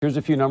Here's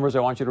a few numbers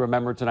I want you to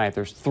remember tonight.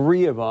 There's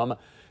three of them: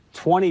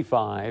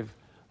 25,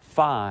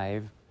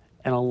 5,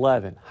 and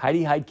 11.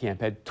 Heidi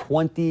Heitkamp had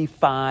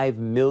 $25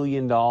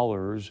 million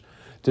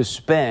to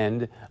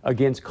spend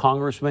against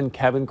Congressman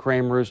Kevin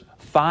Cramer's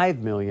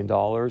 $5 million,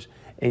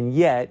 and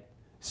yet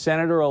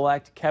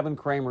Senator-elect Kevin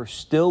Cramer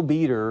still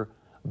beat her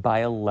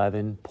by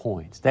 11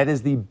 points. That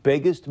is the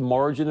biggest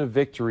margin of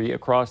victory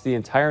across the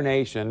entire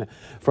nation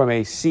from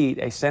a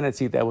Senate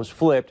seat that was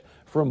flipped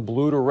from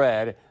blue to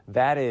red.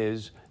 That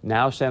is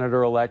now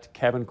Senator-elect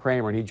Kevin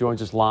Cramer, and he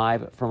joins us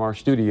live from our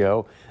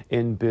studio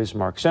in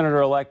Bismarck.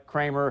 Senator-elect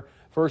Cramer,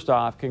 first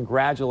off,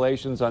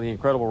 congratulations on the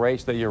incredible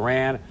race that you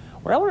ran.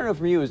 What I want to know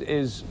from you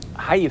is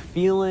how you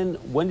feeling?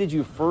 When did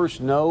you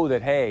first know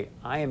that, hey,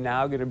 I am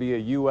now going to be a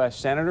U.S.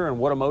 Senator, and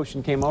what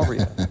emotion came over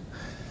you?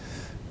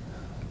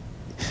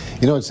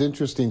 You know, it's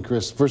interesting,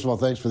 Chris. First of all,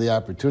 thanks for the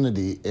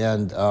opportunity,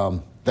 and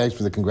thanks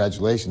for the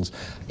congratulations.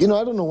 You know,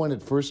 I don't know when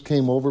it first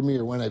came over me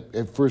or when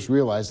I first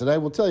realized it. I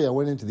will tell you, I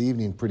went into the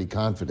evening pretty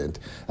confident.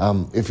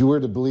 If you were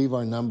to believe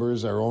our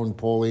numbers, our own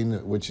polling,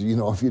 which, you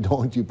know, if you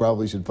don't, you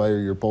probably should fire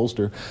your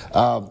pollster.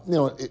 You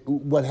know,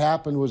 what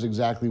happened was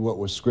exactly what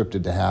was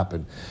scripted to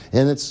happen.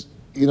 And it's,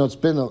 you know, it's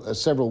been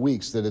several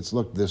weeks that it's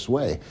looked this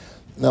way.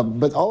 Now,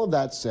 but all of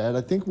that said,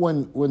 I think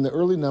when the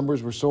early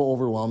numbers were so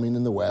overwhelming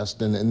in the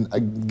West, and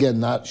again,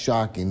 not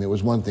shocking, it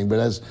was one thing, but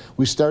as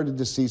we started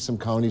to see some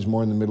counties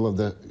more in the middle of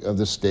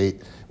the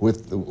state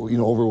with, you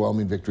know,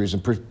 overwhelming victories,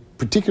 and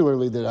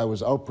particularly that I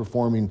was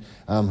outperforming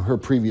her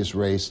previous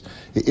race,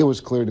 it was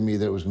clear to me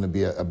that it was going to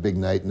be a big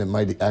night, and it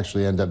might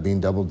actually end up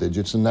being double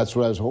digits, and that's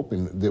what I was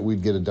hoping, that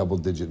we'd get a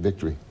double-digit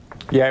victory.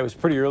 Yeah, it was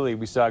pretty early.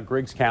 We saw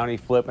Griggs County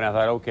flip, and I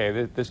thought,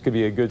 okay, this could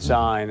be a good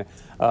sign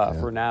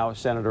for now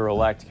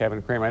Senator-elect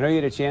Kevin Cramer. I know you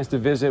had a chance to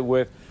visit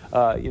with,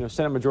 you know,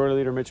 Senate Majority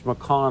Leader Mitch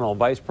McConnell,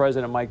 Vice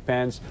President Mike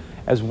Pence,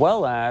 as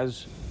well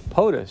as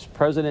POTUS,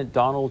 President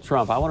Donald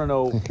Trump. I want to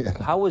know,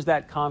 how was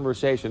that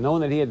conversation?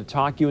 Knowing that he had to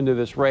talk you into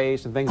this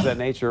race and things of that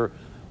nature,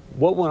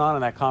 what went on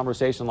in that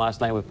conversation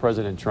last night with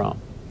President Trump?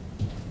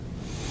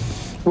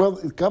 Well,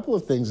 a couple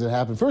of things that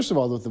happened. First of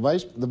all, the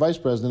vice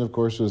president, of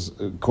course, was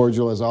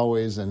cordial as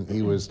always, and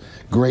he was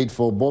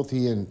grateful. Both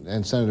he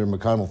and Senator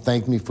McConnell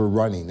thanked me for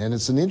running. And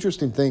it's an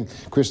interesting thing,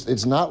 Chris,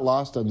 it's not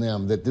lost on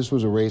them that this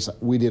was a race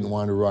we didn't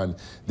want to run,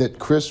 that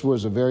Chris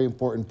was a very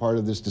important part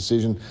of this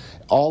decision.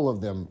 All of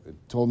them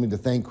told me to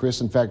thank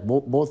Chris. In fact,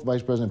 both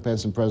Vice President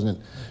Pence and President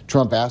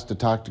Trump asked to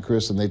talk to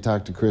Chris, and they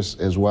talked to Chris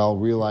as well,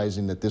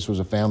 realizing that this was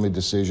a family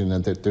decision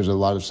and that there's a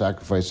lot of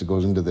sacrifice that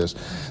goes into this.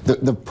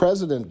 The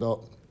president,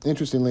 though,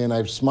 interestingly, and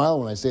I smile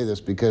when I say this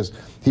because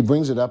he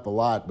brings it up a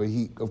lot, but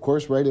he, of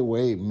course, right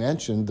away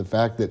mentioned the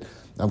fact that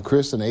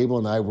Chris and Abel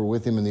and I were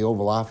with him in the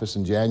Oval Office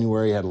in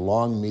January, had a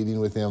long meeting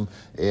with him,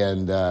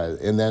 and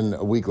then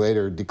a week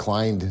later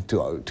declined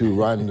to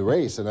run the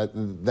race.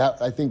 And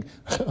that, I think,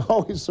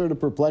 always sort of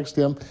perplexed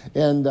him,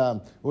 and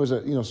was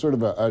a, sort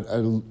of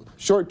a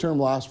short-term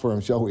loss for him,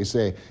 shall we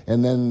say.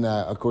 And then,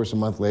 of course, a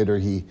month later,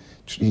 he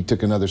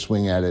took another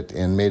swing at it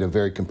and made a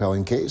very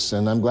compelling case,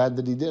 and I'm glad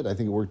that he did. I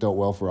think it worked out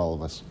well for all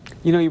of us.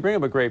 You know, you bring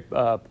up a great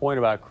point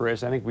about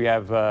Chris. I think we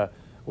have,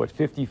 what,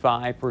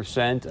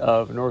 55%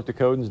 of North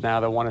Dakotans now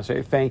that want to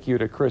say thank you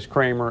to Chris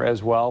Cramer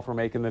as well for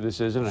making the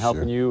decision and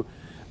helping you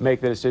make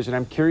the decision.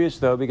 I'm curious,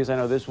 though, because I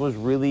know this was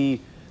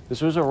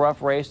a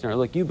rough race.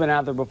 Look, you've been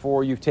out there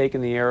before. You've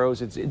taken the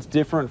arrows. It's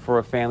different for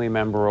a family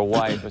member, a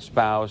wife, a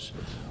spouse.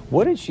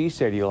 What did she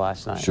say to you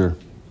last night? Sure.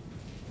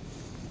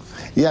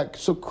 Yeah,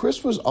 so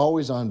Chris was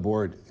always on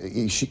board.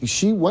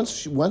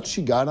 Once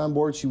she got on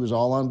board, she was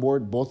all on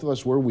board. Both of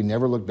us were. We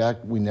never looked back.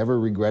 We never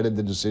regretted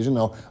the decision.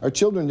 Now, our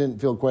children didn't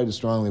feel quite as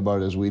strongly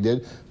about it as we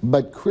did,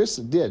 but Chris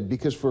did,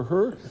 because for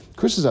her,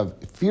 Chris is a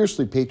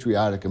fiercely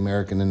patriotic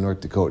American and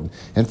North Dakotan,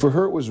 and for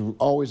her it was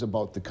always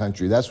about the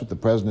country. That's what the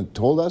president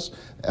told us,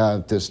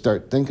 to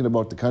start thinking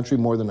about the country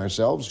more than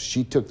ourselves.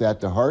 She took that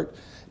to heart,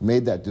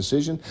 made that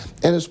decision.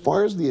 And as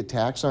far as the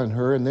attacks on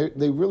her, and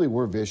they really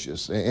were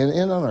vicious,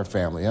 and on our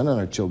family, and on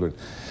our children,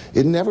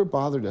 it never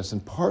bothered us.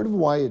 And part of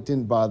why it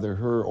didn't bother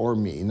her or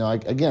me, now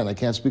again, I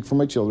can't speak for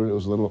my children, it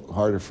was a little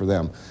harder for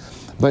them,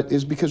 but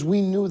is because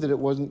we knew that it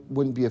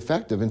wouldn't be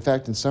effective. In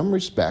fact, in some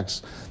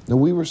respects,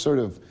 we were sort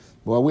of,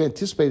 well, we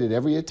anticipated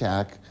every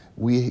attack.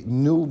 We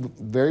knew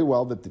very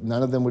well that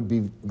none of them would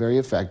be very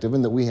effective,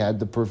 and that we had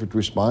the perfect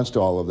response to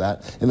all of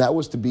that, and that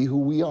was to be who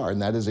we are,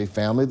 and that is a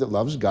family that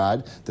loves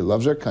God, that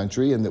loves our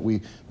country, and that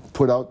we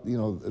put out,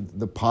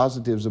 the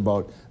positives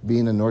about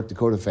being a North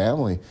Dakota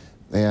family,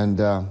 and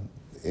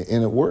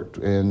it worked,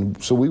 and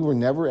so we were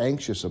never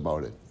anxious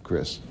about it,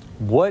 Chris.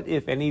 What,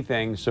 if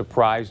anything,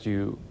 surprised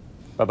you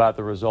about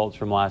the results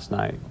from last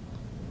night?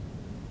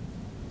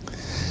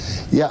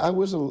 Yeah,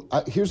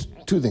 here's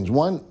two things.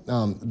 One,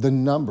 the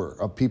number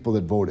of people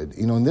that voted.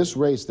 In this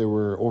race, there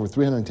were over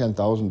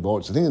 310,000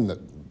 votes. I think in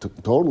the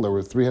total, there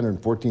were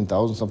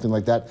 314,000, something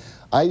like that.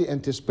 I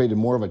anticipated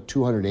more of a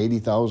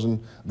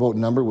 280,000 vote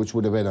number, which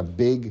would have been a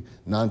big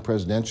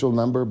non-presidential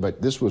number,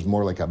 but this was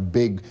more like a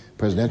big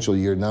presidential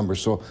year number.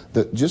 So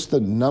just the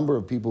number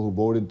of people who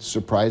voted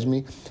surprised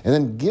me. And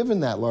then given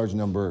that large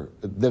number,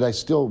 that I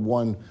still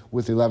won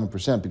with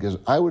 11%, because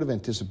I would have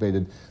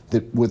anticipated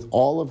that with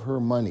all of her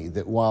money,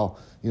 that while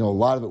a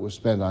lot of it was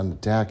spent on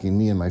attacking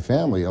me and my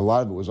family, a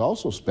lot of it was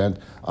also spent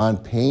on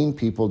paying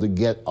people to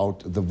get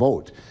out the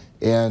vote.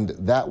 And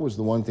that was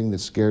the one thing that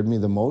scared me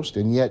the most.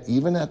 And yet,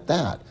 even at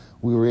that,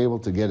 we were able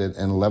to get an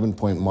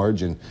 11-point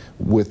margin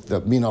with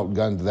being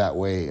outgunned that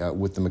way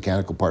with the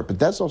mechanical part. But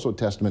that's also a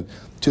testament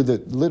to the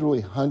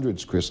literally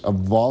hundreds, Chris, of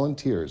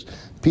volunteers,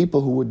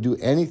 people who would do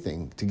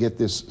anything to get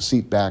this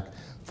seat back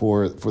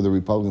for the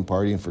Republican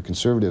Party and for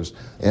conservatives.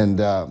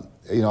 And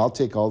I'll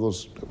take all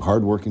those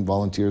hardworking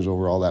volunteers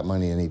over all that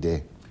money any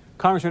day.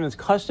 Congressman, it's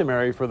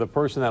customary for the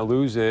person that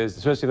loses,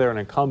 especially if they're an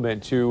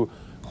incumbent, to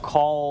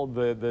call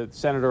the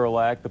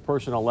senator-elect, the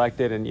person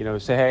elected,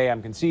 and say, hey,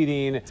 I'm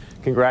conceding,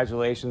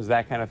 congratulations,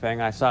 that kind of thing.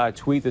 I saw a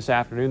tweet this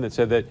afternoon that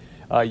said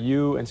that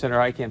you and Senator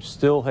Heitkamp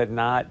still had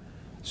not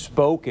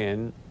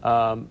spoken.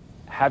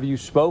 Have you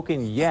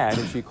spoken yet?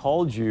 If she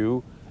called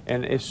you,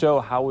 and if so,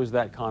 how was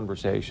that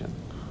conversation?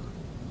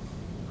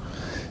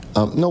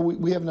 No,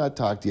 we have not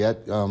talked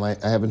yet. I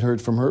haven't heard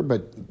from her,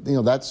 but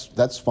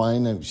that's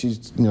fine. And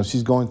she's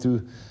going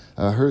through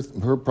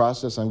her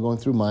process. I'm going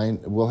through mine.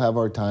 We'll have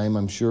our time.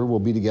 I'm sure we'll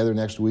be together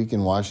next week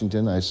in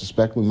Washington. I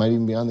suspect we might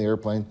even be on the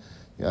airplane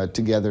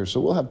together, so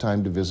we'll have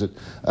time to visit.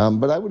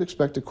 But I would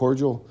expect a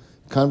cordial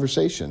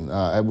conversation.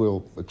 I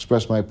will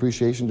express my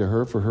appreciation to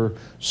her for her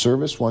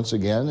service once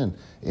again,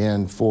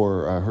 and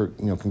for her,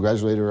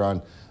 congratulate her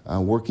on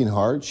working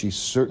hard. She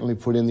certainly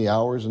put in the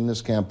hours in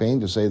this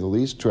campaign, to say the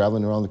least,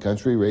 traveling around the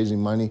country,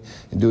 raising money,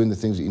 and doing the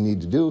things that you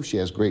need to do. She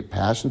has great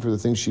passion for the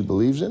things she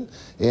believes in,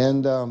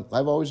 and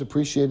I've always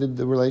appreciated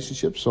the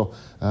relationship, so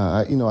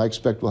I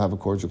expect we'll have a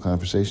cordial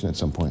conversation at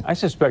some point. I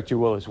suspect you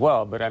will as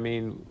well, but I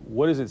mean,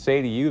 what does it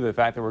say to you, the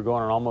fact that we're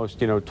going on almost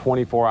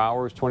 24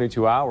 hours,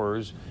 22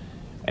 hours,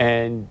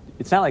 and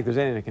it's not like there's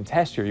anything to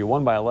contest here. You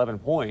won by 11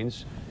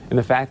 points. And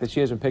the fact that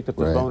she hasn't picked up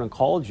the phone and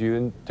called you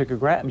and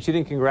to I mean, she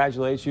didn't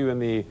congratulate you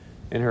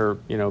in her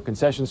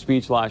concession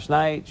speech last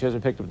night. She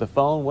hasn't picked up the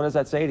phone. What does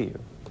that say to you?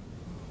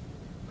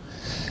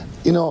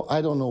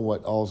 I don't know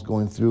what all's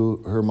going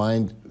through her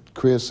mind,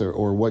 Chris,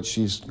 or what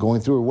she's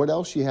going through, or what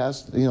else she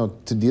has,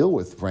 to deal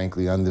with,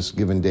 frankly, on this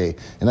given day.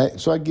 And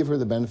so I give her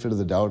the benefit of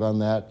the doubt on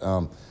that.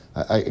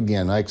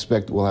 I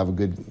expect we'll have a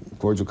good,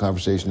 cordial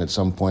conversation at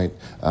some point.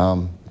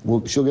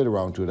 She'll get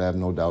around to it, I have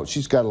no doubt.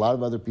 She's got a lot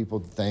of other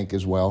people to thank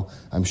as well,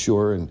 I'm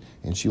sure, and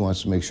she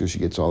wants to make sure she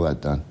gets all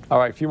that done. All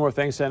right, a few more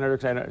things,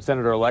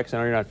 Senator-elect. I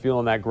know you're not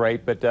feeling that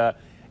great, but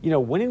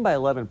winning by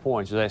 11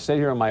 points, as I said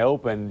here in my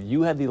open,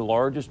 you had the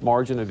largest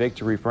margin of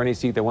victory for any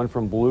seat that went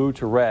from blue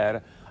to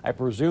red. I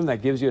presume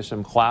that gives you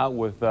some clout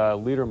with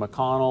Leader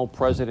McConnell,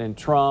 President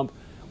Trump.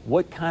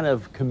 What kind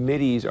of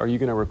committees are you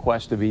going to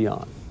request to be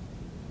on?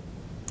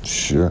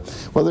 Sure.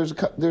 Well, there's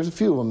a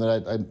few of them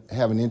that I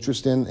have an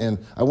interest in, and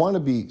I want to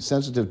be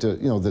sensitive to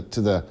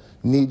to the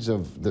needs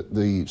of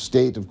the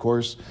state, of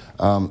course.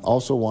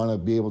 Also want to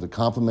be able to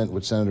complement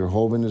what Senator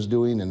Hoeven is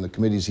doing and the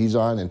committees he's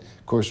on, and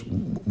of course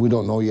we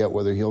don't know yet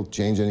whether he'll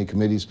change any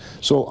committees.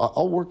 So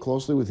I'll work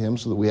closely with him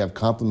so that we have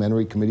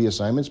complementary committee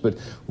assignments. But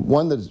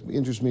one that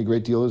interests me a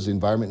great deal is the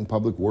Environment and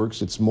Public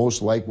Works. It's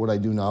most like what I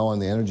do now on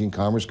the Energy and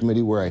Commerce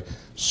Committee, where I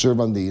serve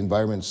on the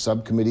Environment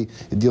Subcommittee.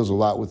 It deals a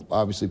lot with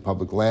obviously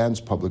public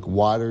lands, public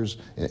waters,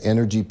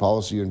 energy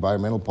policy,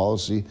 environmental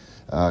policy,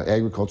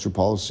 agriculture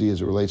policy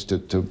as it relates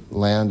to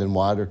land and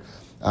water.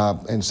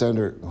 And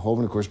Senator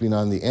Hoeven, of course, being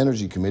on the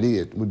Energy Committee,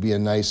 it would be a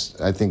nice,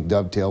 I think,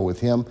 dovetail with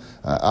him.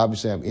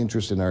 Obviously, I have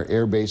interest in our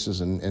air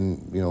bases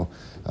and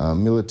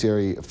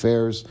military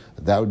affairs.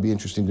 That would be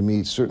interesting to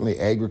me. Certainly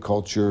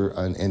agriculture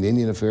and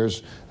Indian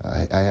affairs,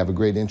 I have a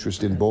great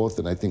interest in both,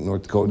 and I think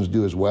North Dakotans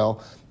do as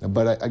well.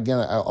 But again,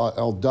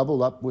 I'll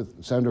double up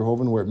with Senator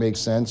Hoeven where it makes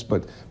sense,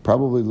 but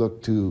probably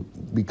look to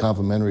be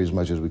complementary as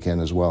much as we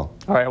can as well.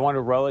 All right, I want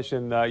to relish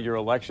in your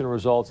election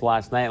results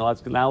last night.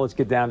 Now let's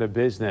get down to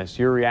business.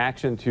 Your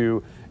reaction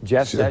to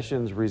Jeff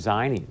Sessions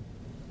resigning?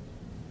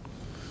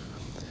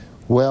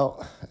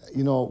 Well,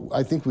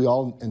 I think we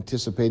all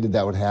anticipated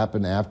that would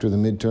happen after the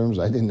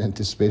midterms. I didn't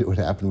anticipate it would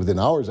happen within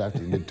hours after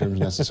the midterms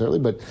necessarily,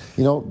 but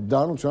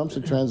Donald Trump's a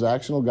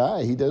transactional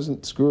guy. He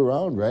doesn't screw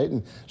around, right?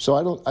 And so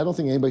I don't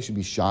think anybody should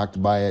be shocked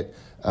by it.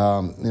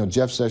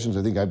 Jeff Sessions,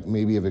 I think I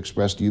maybe have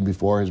expressed to you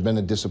before, has been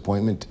a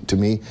disappointment to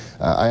me.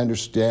 I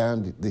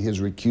understand his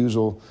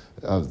recusal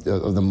of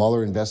the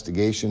Mueller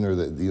investigation or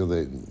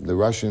the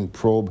Russian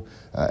probe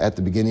at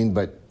the beginning,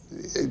 but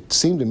it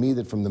seemed to me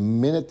that from the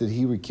minute that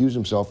he recused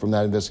himself from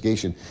that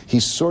investigation, he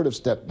sort of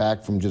stepped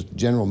back from just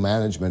general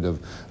management of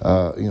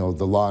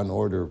the law and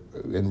order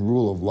and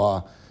rule of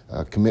law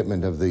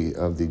commitment of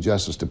the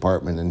Justice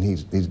Department, and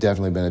he's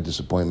definitely been a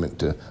disappointment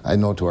to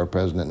our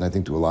president, and I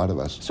think to a lot of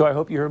us. So I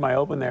hope you heard my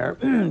open there.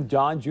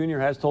 Don Jr.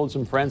 has told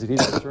some friends that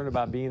he's concerned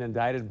about being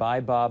indicted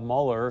by Bob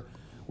Mueller.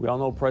 We all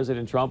know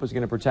President Trump is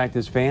going to protect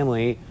his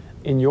family.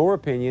 In your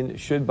opinion,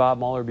 should Bob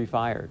Mueller be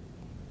fired?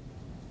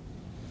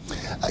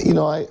 You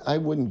know, I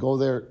wouldn't go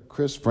there,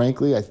 Chris,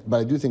 frankly, but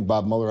I do think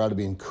Bob Mueller ought to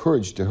be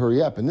encouraged to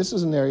hurry up. And this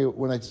is an area,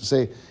 when I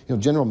say,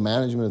 general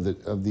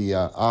management of the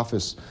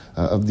office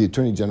of the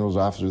Attorney General's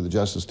office or the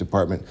Justice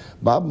Department,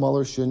 Bob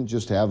Mueller shouldn't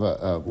just have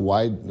a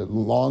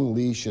long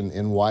leash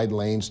and wide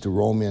lanes to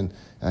roam in.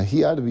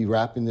 He ought to be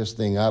wrapping this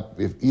thing up.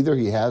 If either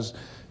he has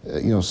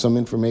some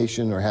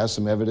information or has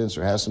some evidence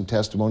or has some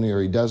testimony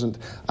or he doesn't.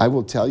 I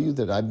will tell you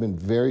that I've been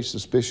very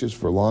suspicious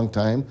for a long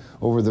time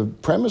over the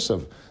premise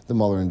of the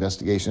Mueller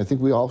investigation. I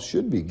think we all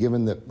should be,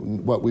 given that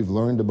what we've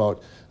learned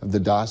about the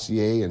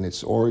dossier and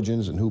its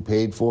origins and who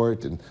paid for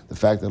it and the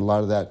fact that a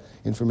lot of that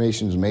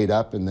information is made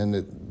up and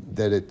then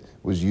that it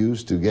was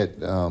used to get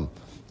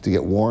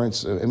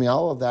warrants. I mean,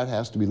 all of that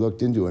has to be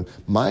looked into. And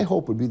my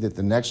hope would be that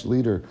the next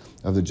leader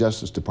of the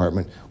Justice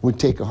Department would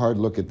take a hard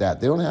look at that.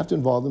 They don't have to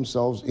involve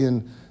themselves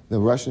in the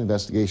Russian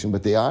investigation,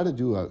 but they ought to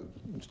do a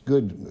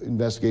good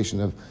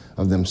investigation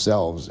of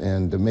themselves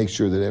and to make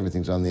sure that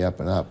everything's on the up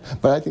and up.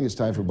 But I think it's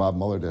time for Bob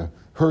Mueller to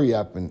hurry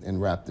up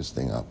and wrap this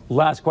thing up.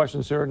 Last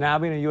question, sir. Now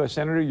being a U.S.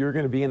 Senator, you're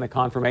going to be in the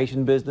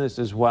confirmation business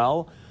as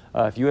well.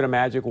 If you had a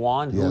magic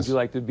wand, who would you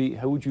like to be?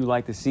 Who would you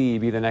like to see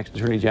be the next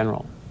Attorney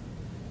General?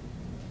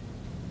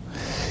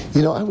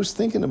 You know, I was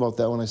thinking about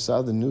that when I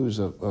saw the news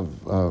of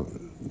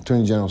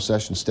Attorney General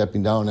Sessions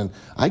stepping down, and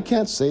I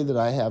can't say that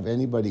I have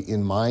anybody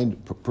in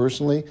mind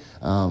personally.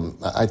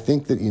 I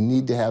think that you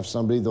need to have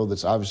somebody, though,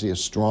 that's obviously a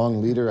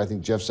strong leader. I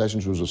think Jeff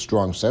Sessions was a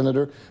strong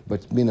senator,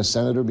 but being a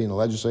senator, being a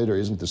legislator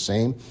isn't the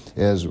same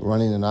as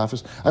running an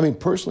office. I mean,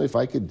 personally, if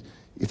I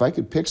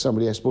could pick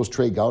somebody, I suppose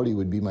Trey Gowdy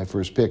would be my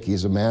first pick.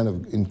 He's a man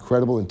of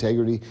incredible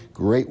integrity,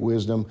 great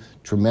wisdom,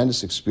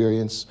 tremendous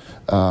experience,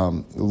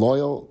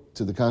 loyal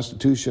to the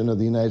Constitution of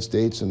the United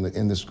States and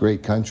in this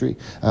great country.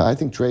 I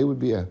think Trey would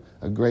be a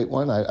great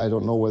one. I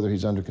don't know whether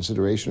he's under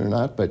consideration or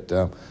not, but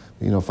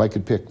if I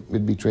could pick,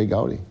 it'd be Trey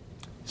Gowdy.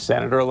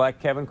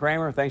 Senator-elect Kevin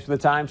Cramer, thanks for the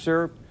time,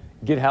 sir.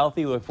 Get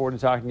healthy. Look forward to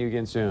talking to you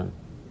again soon.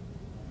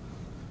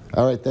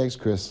 All right, thanks,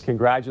 Chris.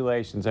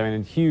 Congratulations. I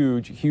mean,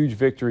 huge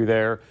victory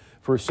there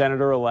for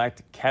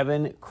Senator-elect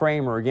Kevin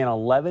Cramer. Again,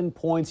 11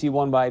 points he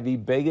won by the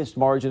biggest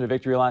margin of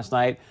victory last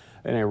night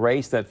in a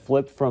race that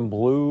flipped from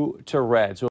blue to red. So